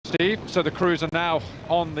Steve. So the crews are now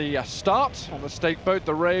on the start, on the stake boat.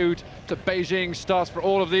 The road to Beijing starts for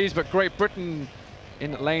all of these, but Great Britain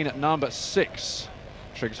in lane at number 6.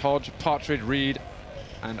 Triggs, Hodge, Partridge, Reed,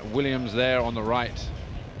 and Williams there on the right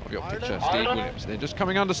of your picture, Steve Williams. They're just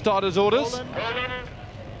coming under starters orders.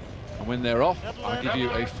 And when they're off, I'll give you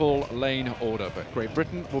a full lane order. But Great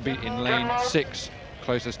Britain will be in lane 6,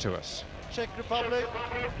 closest to us. Czech Republic,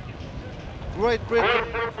 Great Britain,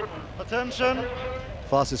 attention.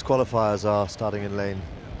 Fastest qualifiers are starting in lane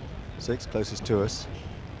 6, closest to us.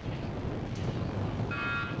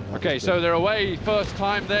 Okay, so they're away first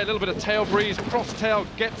time there. A little bit of tail breeze. Cross tail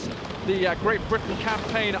gets the Great Britain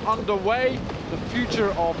campaign underway. The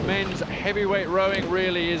future of men's heavyweight rowing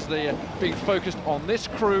really is being focused on this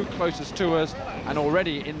crew closest to us. And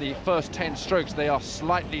already in the first 10 strokes, they are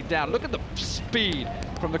slightly down. Look at the speed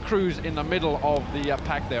from the crews in the middle of the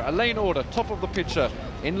pack there. A lane order, top of the picture.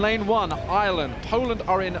 In lane 1, Ireland. Poland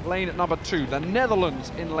are in lane at number 2. The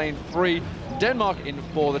Netherlands in lane 3. Denmark in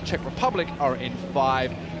 4. The Czech Republic are in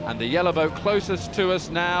 5. And the yellow boat closest to us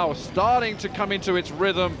now, starting to come into its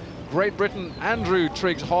rhythm. Great Britain, Andrew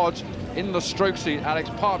Triggs Hodge in the stroke seat, Alex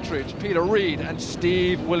Partridge, Peter Reed, and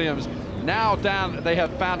Steve Williams. Now down, they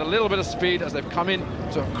have found a little bit of speed as they've come in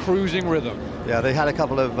to a cruising rhythm. Yeah, they had a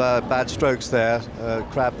couple of bad strokes there,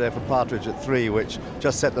 crab there from Partridge at 3, which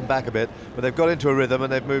just set them back a bit. But they've got into a rhythm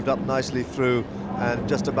and they've moved up nicely through and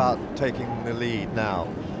just about taking the lead now.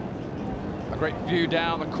 A great view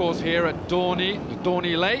down the course here at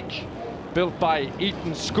Dorney Lake, built by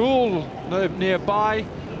Eton School nearby.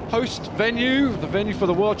 Host venue, the venue for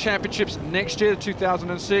the World Championships next year,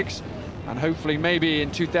 2006, and hopefully maybe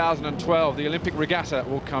in 2012 the Olympic regatta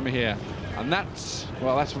will come here. And that's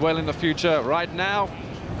well in the future. Right now,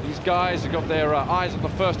 these guys have got their eyes on the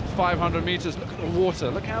first 500 meters. Look at the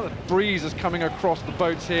water, look how the breeze is coming across the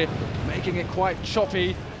boats here, making it quite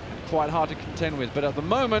choppy, quite hard to contend with. But at the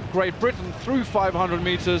moment, Great Britain through 500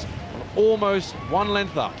 meters, almost one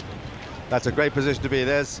length up. That's a great position to be.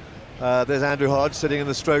 There's Andrew Hodge sitting in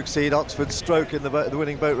the stroke seat, Oxford stroke in the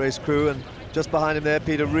winning boat race crew, and just behind him there,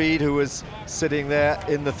 Peter Reed, who was sitting there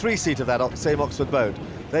in the 3 seat of that same Oxford boat.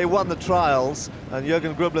 They won the trials, and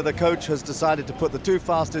Jürgen Grubler, the coach, has decided to put the 2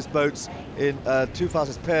 fastest boats in 2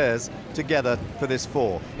 fastest pairs together for this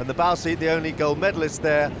 4. And the bow seat, the only gold medalist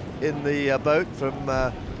there in the boat from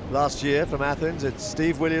last year from Athens, it's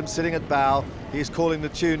Steve Williams sitting at bow. He's calling the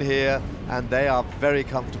tune here, and they are very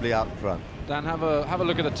comfortably out front. Dan, have a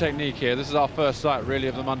look at the technique here. This is our first sight, really,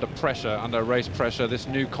 of them under pressure, under race pressure. This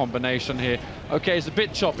new combination here. Okay, it's a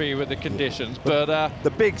bit choppy with the conditions, but the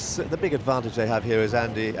big advantage they have here is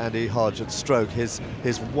Andy Hodge at stroke. His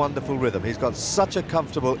wonderful rhythm. He's got such a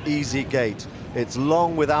comfortable, easy gait. It's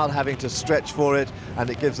long without having to stretch for it, and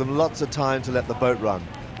it gives them lots of time to let the boat run.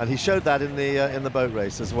 And he showed that in the boat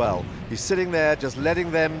race as well. He's sitting there just letting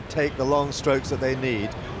them take the long strokes that they need.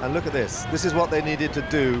 And look at this. This is what they needed to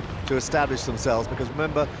do to establish themselves, because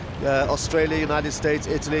remember, Australia, United States,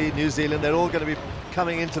 Italy, New Zealand, they're all going to be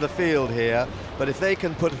coming into the field here. But if they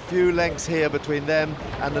can put a few lengths here between them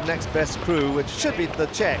and the next best crew, which should be the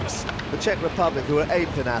Czechs, the Czech Republic, who are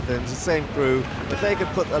 8th in Athens, the same crew, if they can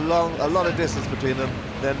put a lot of distance between them,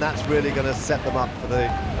 then that's really going to set them up for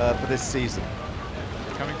this season.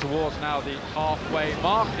 Coming towards now the halfway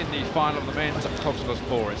mark in the final of the men's coxless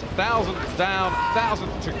 4. It's 1,000 down,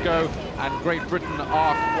 1,000 to go, and Great Britain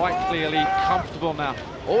are quite clearly comfortable now.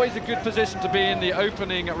 Always a good position to be in the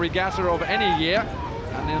opening regatta of any year.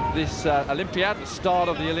 And in this Olympiad, the start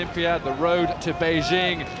of the Olympiad, the road to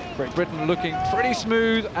Beijing, Great Britain looking pretty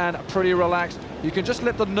smooth and pretty relaxed. You can just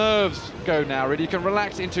let the nerves go now, really. You can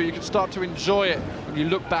relax into it. You can start to enjoy it when you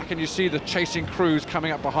look back and you see the chasing crews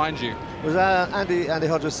coming up behind you. Was Andy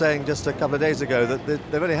Hodge was saying just a couple of days ago that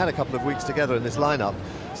they've only had a couple of weeks together in this lineup.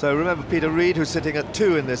 So remember Peter Reed, who's sitting at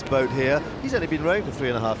 2 in this boat here. He's only been rowing for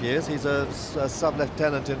 3.5 years. He's a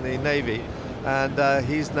sub-lieutenant in the Navy, and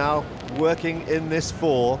he's now working in this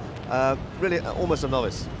 4, really almost a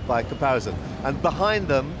novice by comparison. And behind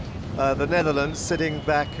them, the Netherlands sitting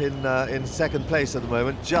back in second place at the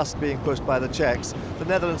moment, just being pushed by the Czechs. The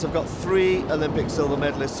Netherlands have got 3 Olympic silver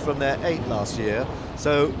medalists from their 8 last year,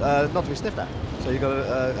 so not to be sniffed at. So you've got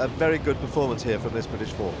a very good performance here from this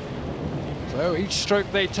British 4. So each stroke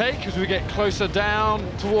they take as we get closer down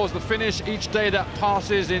towards the finish, each day that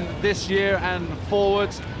passes in this year and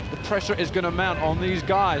forwards, the pressure is going to mount on these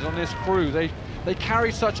guys, on this crew. They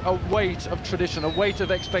carry such a weight of tradition, a weight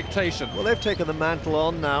of expectation. Well, they've taken the mantle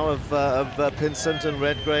on now of Pinsent and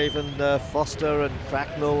Redgrave and Foster and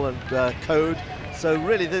Cracknell and Code. So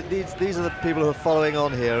really, these are the people who are following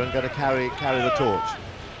on here and going to carry the torch.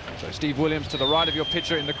 So Steve Williams to the right of your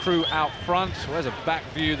picture in the crew out front. There's a back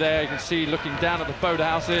view there. You can see looking down at the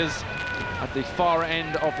boathouses at the far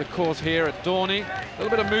end of the course here at Dorney. A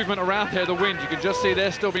little bit of movement around there, the wind. You can just see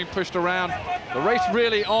they're still being pushed around. The race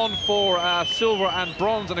really on for silver and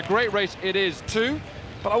bronze, and a great race it is too.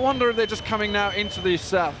 But I wonder if they're just coming now into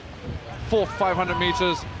this fourth 500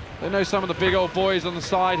 meters. They know some of the big old boys on the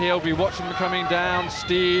side here will be watching them coming down.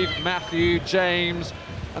 Steve, Matthew, James.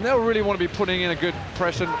 And they'll really want to be putting in a good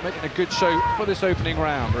pressure, making a good show for this opening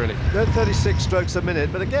round, really. They're 36 strokes a minute,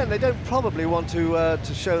 but again, they don't probably want to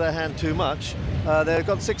show their hand too much. They've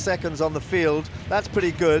got 6 seconds on the field. That's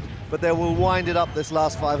pretty good, but they will wind it up this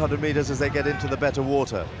last 500 meters as they get into the better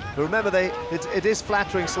water. But remember, it is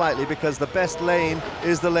flattering slightly because the best lane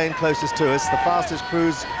is the lane closest to us. The fastest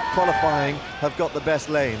crews qualifying have got the best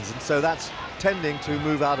lanes, and so that's tending to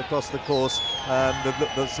move out across the course,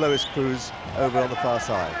 the slowest crews over on the far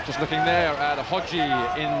side. Just looking there at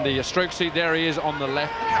Hodgie in the stroke seat, there he is on the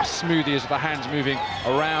left. How smooth he is with the hands moving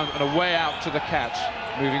around and away out to the catch,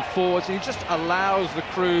 moving forwards. He just allows the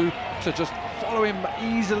crew to just follow him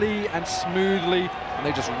easily and smoothly, and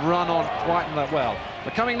they just run on quite well.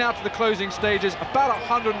 They're coming now to the closing stages. About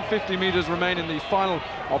 150 meters remain in the final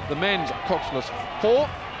of the men's coxless 4.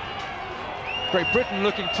 Great Britain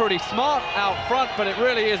looking pretty smart out front, but it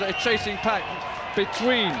really is a chasing pack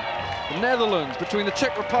between the Netherlands, between the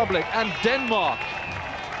Czech Republic and Denmark.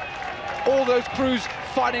 All those crews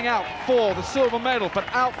fighting out for the silver medal, but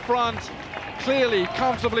out front, clearly,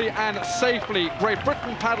 comfortably and safely, Great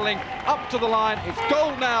Britain paddling up to the line. It's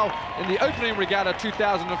gold now in the opening regatta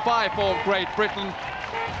 2005 for Great Britain,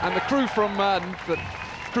 and the crew from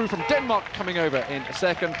Denmark coming over in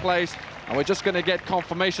second place. And we're just going to get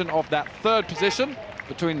confirmation of that third position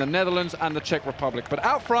between the Netherlands and the Czech Republic. But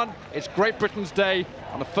out front, it's Great Britain's day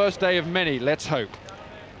on the first day of many, let's hope.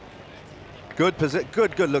 Good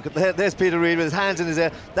look. There's Peter Reid with his hands in his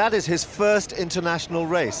air. That is his first international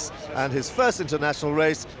race, and his first international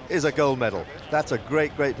race is a gold medal. That's a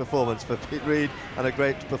great performance for Pete Reid, and a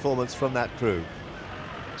great performance from that crew.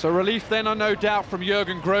 So relief then, no doubt, from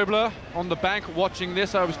Jürgen Grobler on the bank watching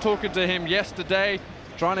this. I was talking to him yesterday,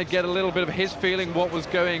 trying to get a little bit of his feeling, what was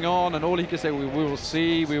going on, and all he could say, we will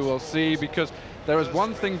see, because there is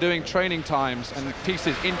one thing doing training times and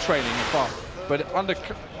pieces in training but under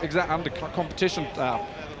competition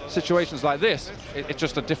situations like this, it's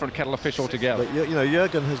just a different kettle of fish altogether. But you know,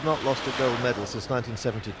 Jürgen has not lost a gold medal since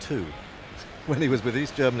 1972. When he was with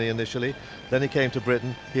East Germany initially, then he came to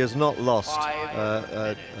Britain. He has not lost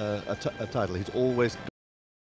a title. He's always